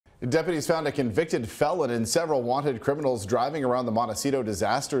Deputies found a convicted felon and several wanted criminals driving around the Montecito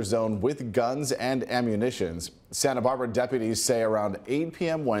disaster zone with guns and ammunition. Santa Barbara deputies say around 8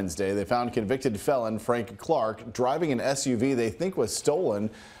 p.m. Wednesday, they found convicted felon Frank Clark driving an SUV they think was stolen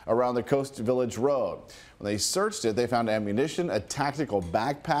around the Coast Village Road. When they searched it, they found ammunition, a tactical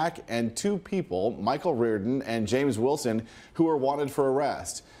backpack, and two people, Michael Reardon and James Wilson, who were wanted for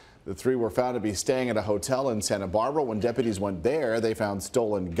arrest. The three were found to be staying at a hotel in Santa Barbara. When deputies went there, they found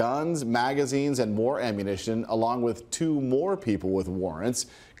stolen guns, magazines, and more ammunition, along with two more people with warrants,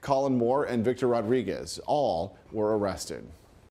 Colin Moore and Victor Rodriguez. All were arrested.